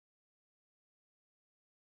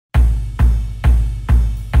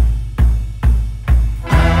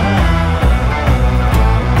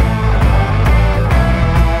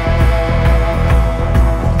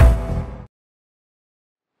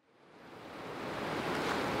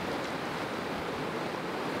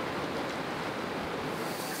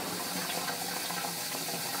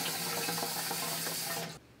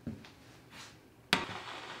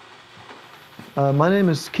My name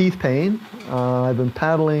is Keith Payne. I've been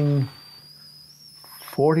paddling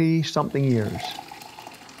 40-something years.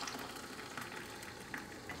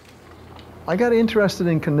 I got interested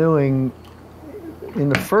in canoeing in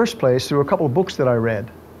the first place through a couple of books that I read.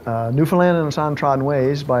 Newfoundland and Its Untrodden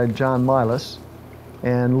Ways by John Milas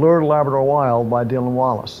and Lured Labrador Wild by Dylan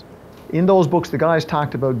Wallace. In those books, the guys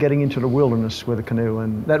talked about getting into the wilderness with a canoe,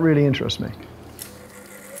 and that really interests me.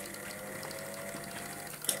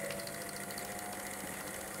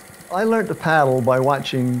 I learned to paddle by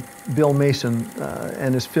watching Bill Mason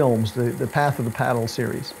and his films, the Path of the Paddle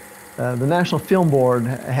series. The National Film Board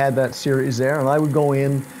had that series there, and I would go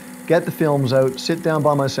in, get the films out, sit down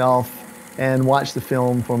by myself, and watch the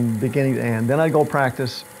film from beginning to end. Then I'd go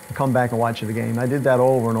practice, and come back and watch it again. I did that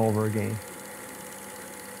over and over again.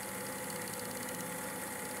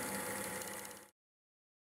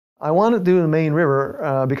 I wanted to do the Main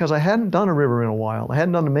River because I hadn't done a river in a while. I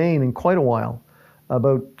hadn't done the Main in quite a while.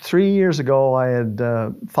 About 3 years ago, I had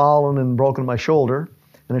fallen and broken my shoulder,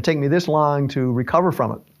 and it took me this long to recover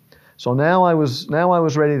from it. So now I was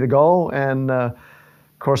ready to go, and of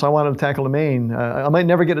course I wanted to tackle the Main. I might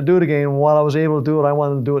never get to do it again, and while I was able to do it, I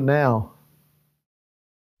wanted to do it now.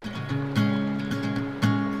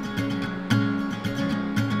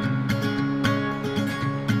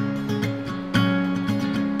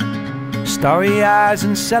 Starry eyes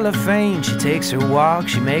and cellophane, she takes her walk,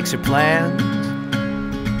 she makes her plans.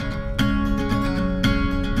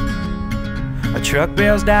 A truck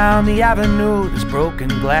bails down the avenue, there's broken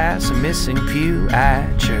glass, a missing pew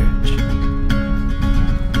at church.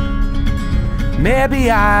 Maybe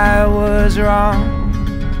I was wrong,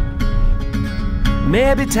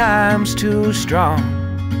 maybe time's too strong.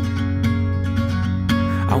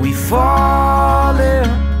 Are we falling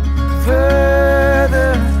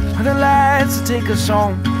further? Are the lights that take us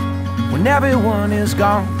home when everyone is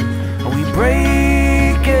gone? Are we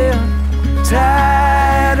breaking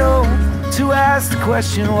tidal to ask the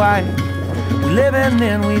question why? We live and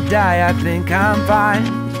then we die. I think I'm fine.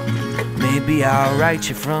 Maybe I'll write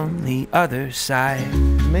you from the other side.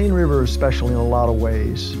 The Main River is special in a lot of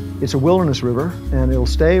ways. It's a wilderness river, and it'll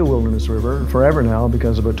stay a wilderness river forever now,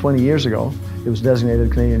 because about 20 years ago it was designated a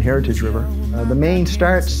Canadian Heritage River. The Main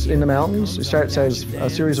starts in the mountains. It starts as a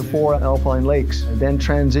series of 4 alpine lakes, and then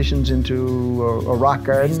transitions into a rock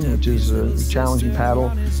garden, which is a challenging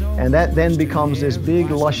paddle, and that then becomes this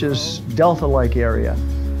big, luscious, delta-like area.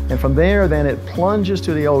 And from there, then it plunges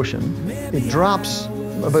to the ocean. It drops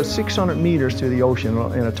about 600 meters to the ocean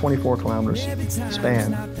in a 24-kilometer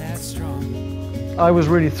span. I was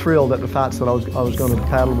really thrilled at the fact that I was going to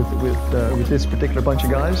paddle with this particular bunch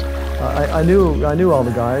of guys. I knew all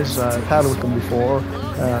the guys. I paddled with them before.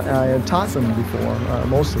 I had taught them before,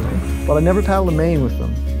 most of them, but I never paddled a Main with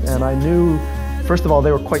them. And I knew, first of all,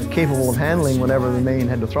 they were quite capable of handling whatever the Main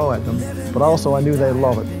had to throw at them, but also I knew they'd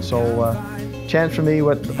love it. So, chance for me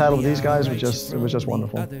to paddle with these guys was just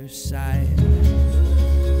wonderful.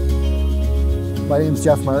 My name's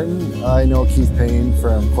Jeff Martin. I know Keith Payne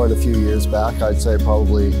from quite a few years back. I'd say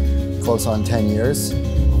probably close on 10 years.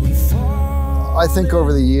 I think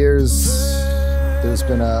over the years, there's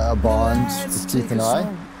been a bond with Keith and I.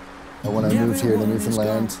 When I moved here to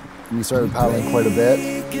Newfoundland, we started paddling quite a bit,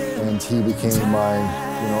 and he became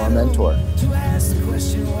a mentor.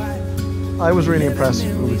 I was really impressed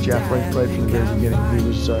with Jeff right from the very beginning. He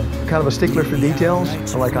was kind of a stickler for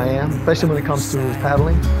details, like I am, especially when it comes to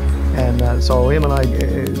paddling. And so him and I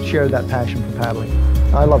shared that passion for paddling.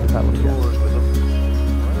 I love to paddle with Jeff.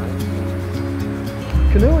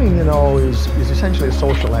 Canoeing, is essentially a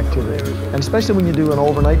social activity. And especially when you do an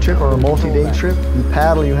overnight trip or a multi-day trip, you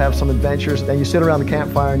paddle, you have some adventures, then you sit around the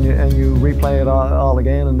campfire and you replay it all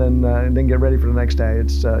again, and then get ready for the next day. It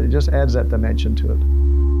just adds that dimension to it.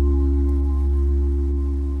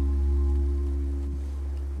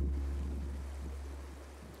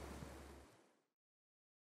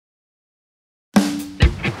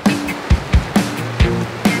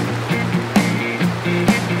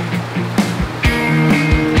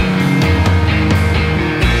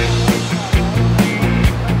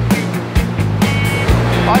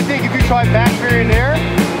 Back steering there,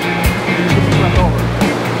 left over.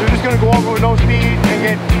 You're just going to go over with no speed and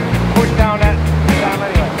get pushed down that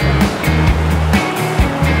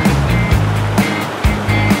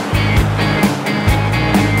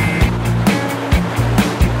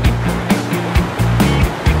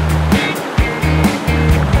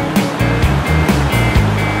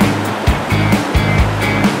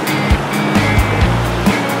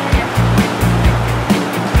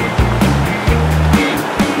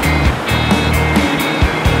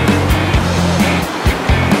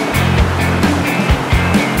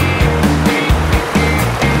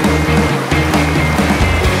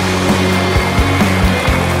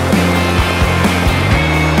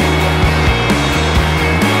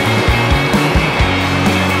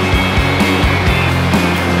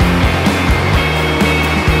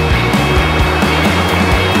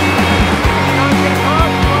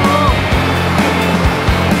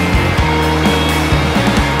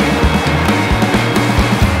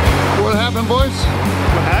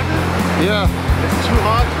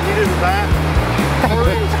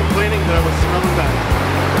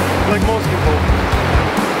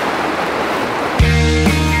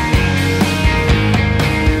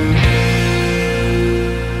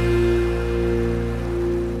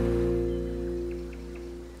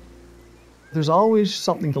There's always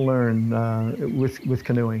something to learn with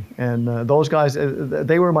canoeing. And those guys,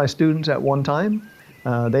 they were my students at one time.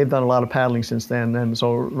 They've done a lot of paddling since then. And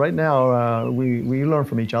so right now, we learn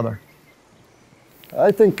from each other.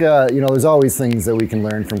 I think, there's always things that we can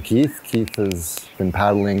learn from Keith. Keith has been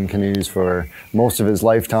paddling canoes for most of his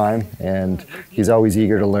lifetime, and he's always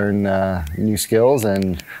eager to learn new skills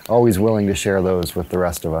and always willing to share those with the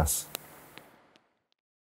rest of us.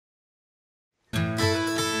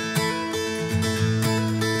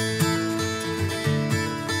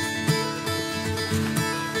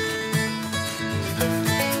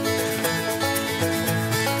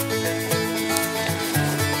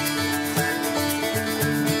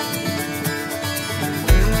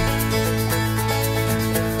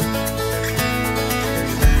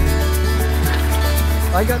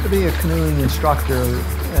 I got to be a canoeing instructor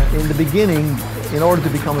in the beginning in order to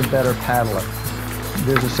become a better paddler.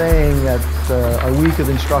 There's a saying that a week of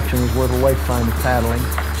instruction is worth a lifetime of paddling,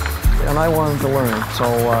 and I wanted to learn. So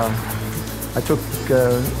I took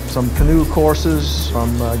some canoe courses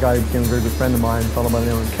from a guy who became a very good friend of mine, a fellow by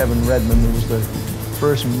the name of Kevin Redmond, who was the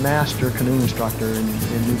first master canoe instructor in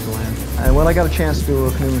Newfoundland. And when I got a chance to do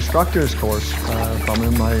a canoe instructor's course from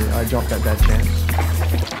him, I jumped at that chance.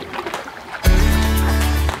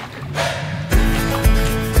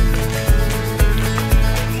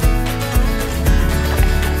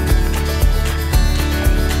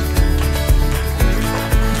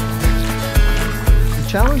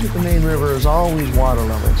 The challenge with the main river is always water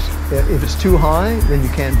levels. If it's too high, then you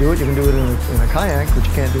can't do it. You can do it in a kayak, but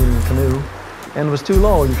you can't do it in a canoe. And if it's too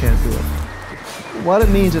low, you can't do it. What it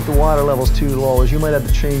means if the water level is too low is you might have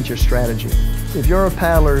to change your strategy. If you're a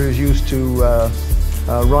paddler who's used to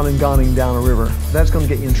running, gunning down a river, that's going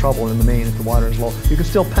to get you in trouble in the main if the water is low. You can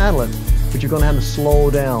still paddle it, but you're going to have to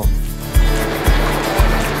slow down.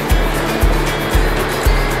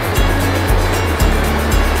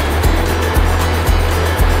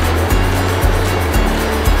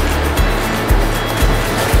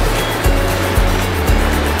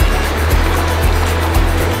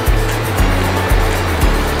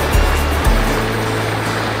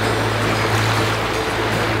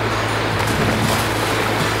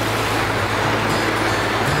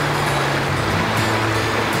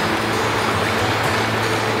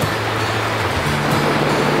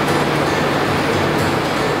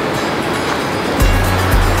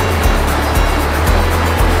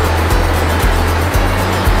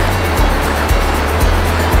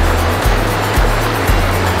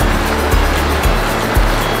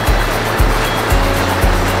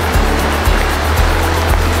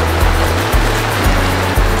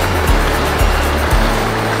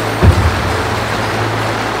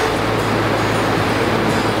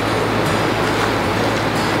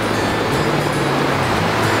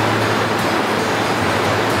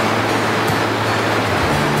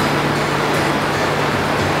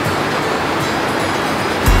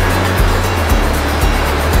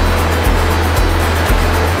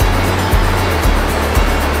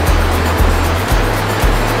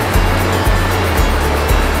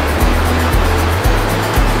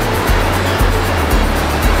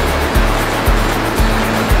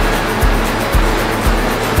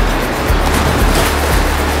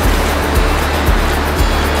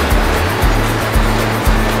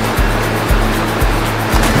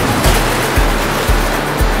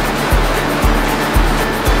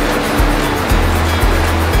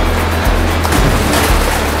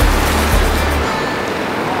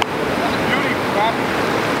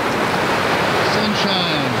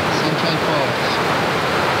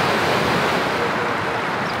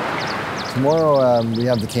 Tomorrow we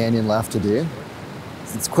have the canyon left to do.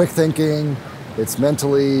 It's quick thinking, it's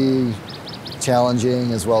mentally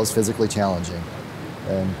challenging as well as physically challenging.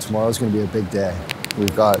 And tomorrow's going to be a big day.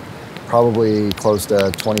 We've got probably close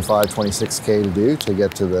to 25, 26K to do to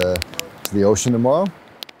get to the ocean tomorrow.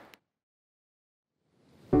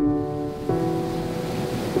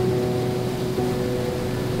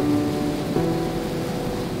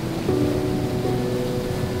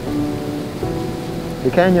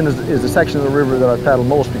 The canyon is the section of the river that I've paddled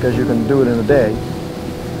most because you can do it in a day,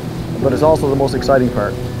 but it's also the most exciting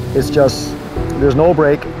part. It's just, there's no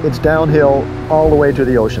break, it's downhill all the way to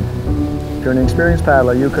the ocean. If you're an experienced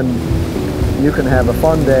paddler, you can have a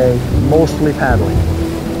fun day mostly paddling.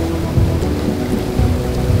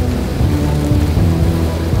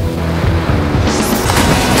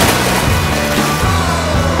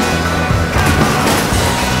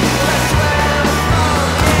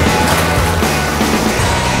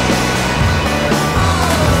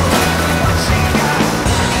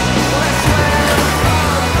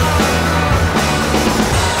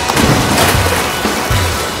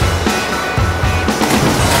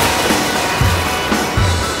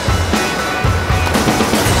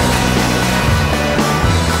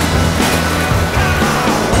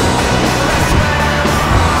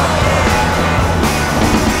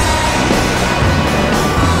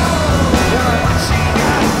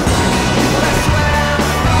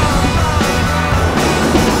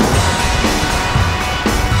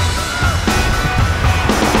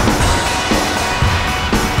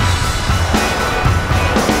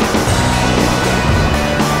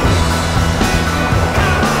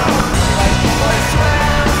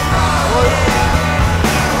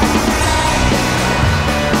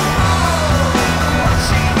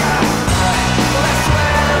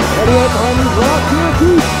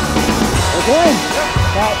 Okay.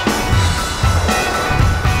 Stop.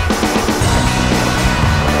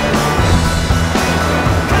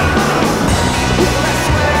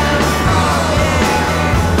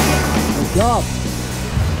 Good job.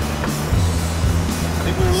 I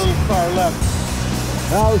think we were a little far left.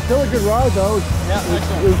 It was still a good ride though. Yeah,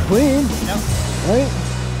 It was clean. Yeah. Right?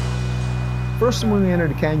 First, when we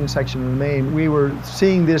entered the canyon section of the Maine, we were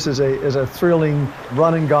seeing this as a thrilling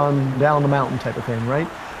run and gun down the mountain type of thing, right?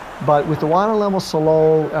 But with the water level so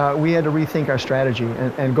low, we had to rethink our strategy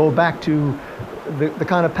and go back to the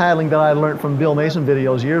kind of paddling that I learned from Bill Mason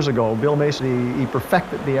videos years ago. Bill Mason, he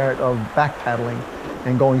perfected the art of back paddling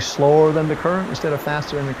and going slower than the current instead of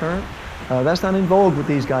faster than the current. That's not in vogue with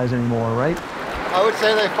these guys anymore, right? I would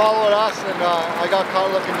say they followed us, and I got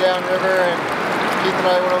caught looking downriver, and Keith and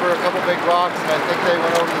I went over a couple big rocks, and I think they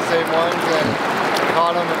went over the same ones and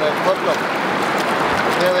caught them and then flipped them.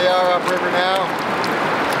 There they are upriver now.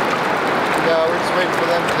 And, we're just waiting for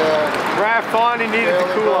them to... Raf thought he needed to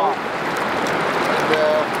cool off. And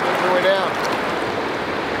make their way down.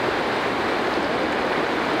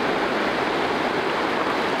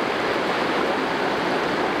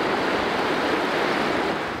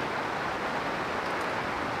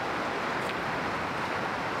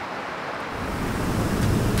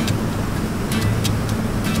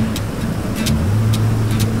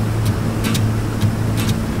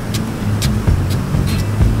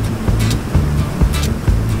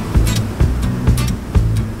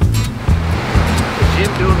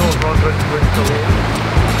 Doing those runs with the lead.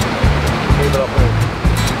 Leave it up there.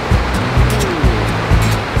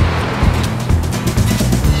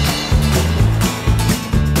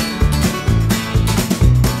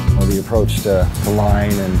 Well, the approach to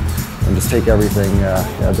line and just take everything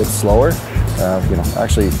a bit slower,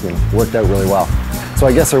 actually worked out really well. So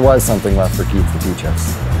I guess there was something left for Keith to teach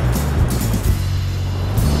us.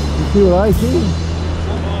 You see what I see?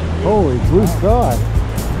 Holy blue sky.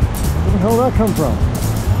 Where the hell did that come from?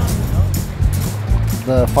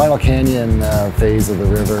 The final canyon phase of the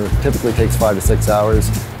river typically takes 5 to 6 hours.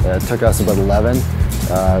 It took us about 11.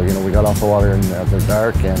 We got off the water in the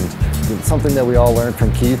dark, and something that we all learned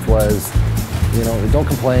from Keith was, don't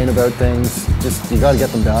complain about things. You got to get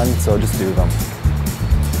them done, so just do them.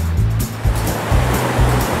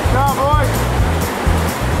 Now, boys.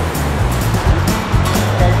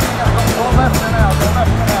 Don't left them out. Don't left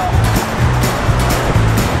them out.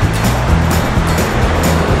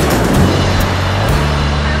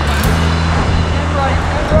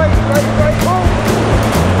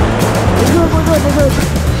 We're good.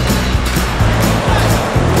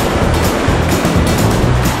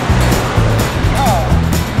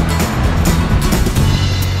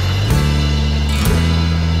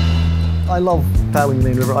 I love paddling the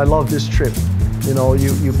Maine River. I love this trip.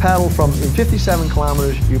 You paddle in 57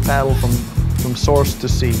 kilometers, you paddle from source to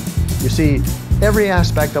sea. You see every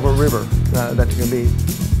aspect of a river that you can be.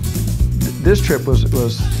 This trip was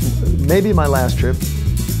maybe my last trip,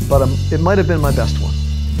 but it might have been my best one.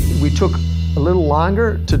 We took a little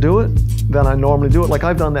longer to do it than I normally do it. Like,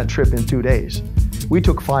 I've done that trip in 2 days. We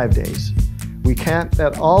took 5 days. We camped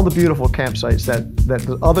at all the beautiful campsites that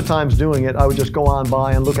the other times doing it, I would just go on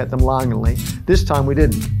by and look at them longingly. This time we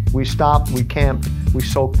didn't. We stopped, we camped, we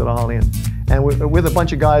soaked it all in. And with a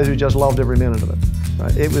bunch of guys who just loved every minute of it.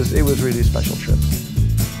 Right? It was really a special trip.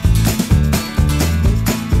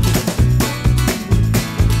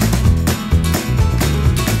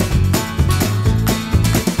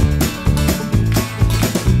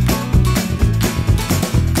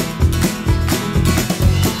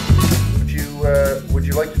 Would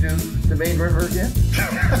you like to do the Maine River again?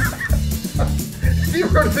 If you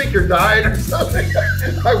were to think you're dying or something,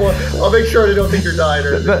 I'll make sure they don't think you're dying.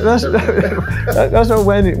 That's what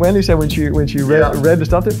Wendy said when she read the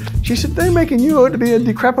stuff. She said, they're making you out to be a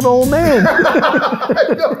decrepit old man.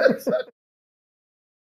 I know,